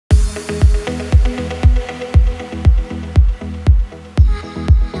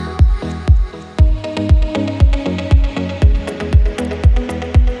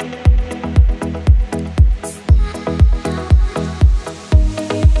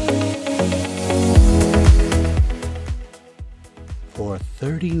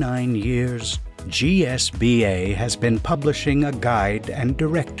39 years, GSBA has been publishing a guide and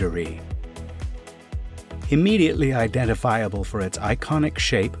directory. Immediately identifiable for its iconic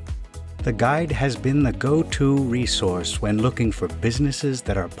shape, the guide has been the go-to resource when looking for businesses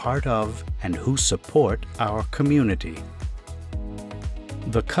that are part of and who support our community.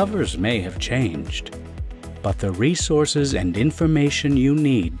 The covers may have changed, but the resources and information you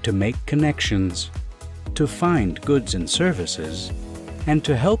need to make connections, to find goods and services, and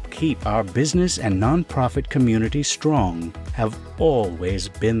to help keep our business and nonprofit community strong have always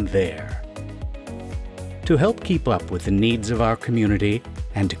been there. To help keep up with the needs of our community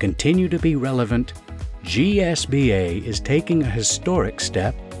and to continue to be relevant, GSBA is taking a historic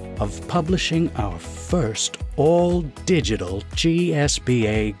step of publishing our first all-digital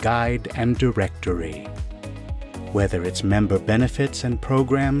GSBA guide and directory. Whether it's member benefits and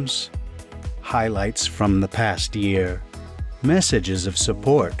programs, highlights from the past year, messages of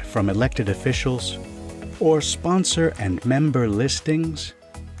support from elected officials, or sponsor and member listings,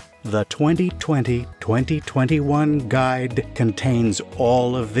 the 2020-2021 guide contains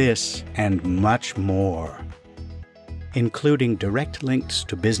all of this and much more, including direct links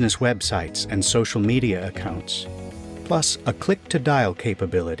to business websites and social media accounts, plus a click-to-dial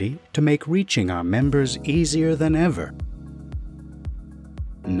capability to make reaching our members easier than ever.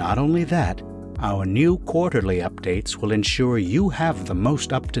 Not only that, our new quarterly updates will ensure you have the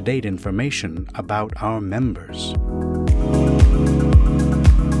most up-to-date information about our members.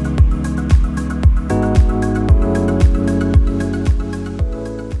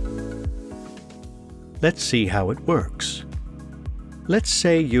 Let's see how it works. Let's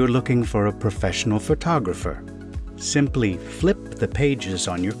say you're looking for a professional photographer. Simply flip the pages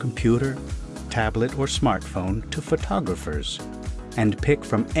on your computer, tablet, or smartphone to Photographers, and pick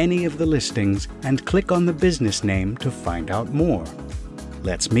from any of the listings and click on the business name to find out more.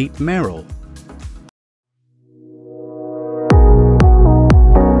 Let's meet Meryl.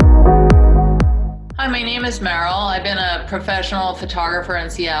 Hi, my name is Meryl. I've been a professional photographer in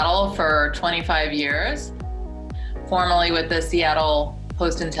Seattle for 25 years, formerly with the Seattle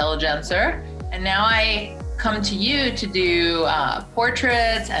Post-Intelligencer, and now I come to you to do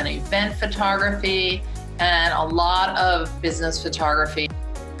portraits and event photography and a lot of business photography.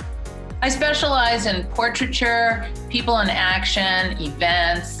 I specialize in portraiture, people in action,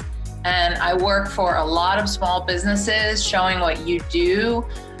 events, and I work for a lot of small businesses showing what you do.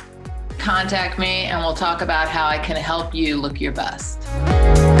 Contact me and we'll talk about how I can help you look your best.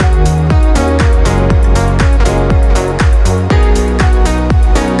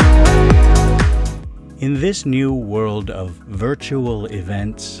 In this new world of virtual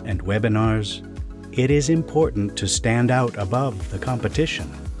events and webinars, it is important to stand out above the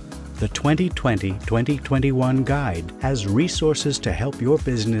competition. The 2020-2021 guide has resources to help your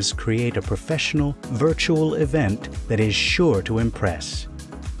business create a professional virtual event that is sure to impress.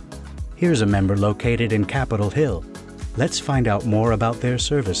 Here's a member located in Capitol Hill. Let's find out more about their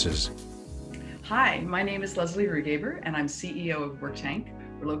services. Hi, my name is Leslie Rugaber, and I'm CEO of WorkTank.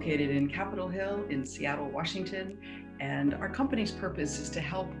 We're located in Capitol Hill in Seattle, Washington, and our company's purpose is to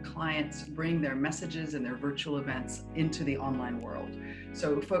help clients bring their messages and their virtual events into the online world.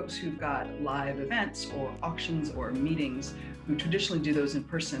 So folks who've got live events or auctions or meetings who traditionally do those in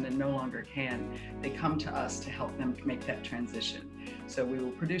person and no longer can, they come to us to help them make that transition. So we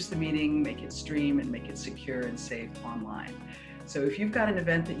will produce the meeting, make it stream, and make it secure and safe online. So if you've got an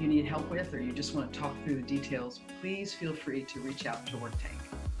event that you need help with or you just want to talk through the details, please feel free to reach out to WorkTank.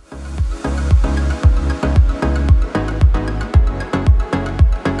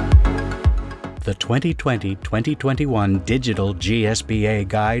 The 2020-2021 Digital GSBA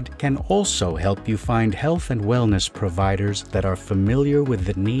Guide can also help you find health and wellness providers that are familiar with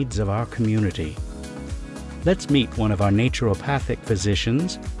the needs of our community. Let's meet one of our naturopathic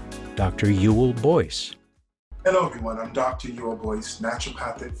physicians, Dr. Ewell Boyce. Hello everyone, I'm Dr. Ewell Boyce,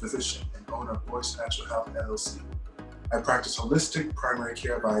 naturopathic physician and owner of Boyce Natural Health LLC. I practice holistic primary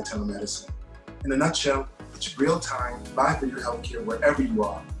care via telemedicine. In a nutshell, it's real-time, live-video healthcare wherever you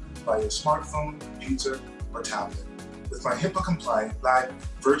are, via smartphone, computer, or tablet. With my HIPAA-compliant live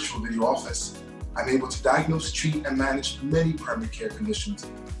virtual video office, I'm able to diagnose, treat, and manage many primary care conditions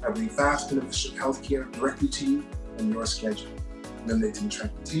by bringing fast and efficient healthcare directly to you in your schedule, eliminating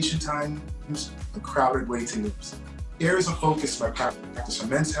transportation times and crowded waiting rooms. Areas of focus in my practice are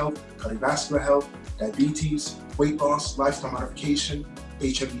men's health, cardiovascular health, diabetes, weight loss, lifestyle modification,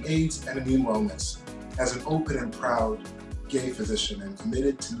 HIV/AIDS, and immune wellness. As an open and proud gay physician, I'm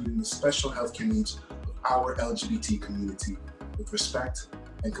committed to meeting the special healthcare needs of our LGBT community with respect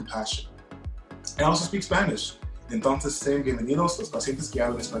and compassion. I also speak Spanish. Entonces, sean bienvenidos los pacientes que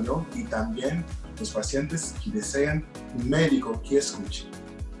hablan español y también los pacientes que desean un médico que escuche.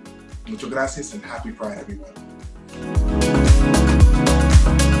 Muchas gracias and happy Pride, everyone.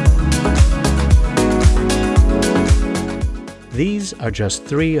 These are just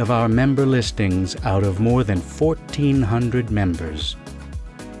 3 of our member listings out of more than 1,400 members.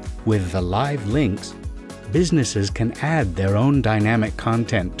 With the live links, businesses can add their own dynamic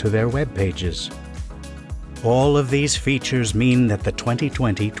content to their web pages. All of these features mean that the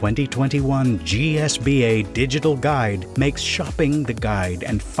 2020-2021 GSBA Digital Guide makes shopping the guide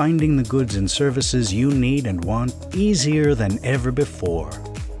and finding the goods and services you need and want easier than ever before.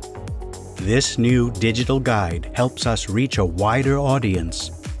 This new digital guide helps us reach a wider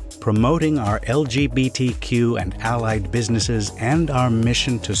audience, promoting our LGBTQ and allied businesses and our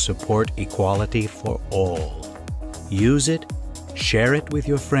mission to support equality for all. Use it, share it with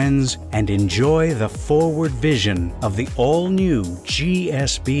your friends, and enjoy the forward vision of the all-new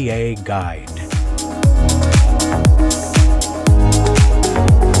GSBA Guide.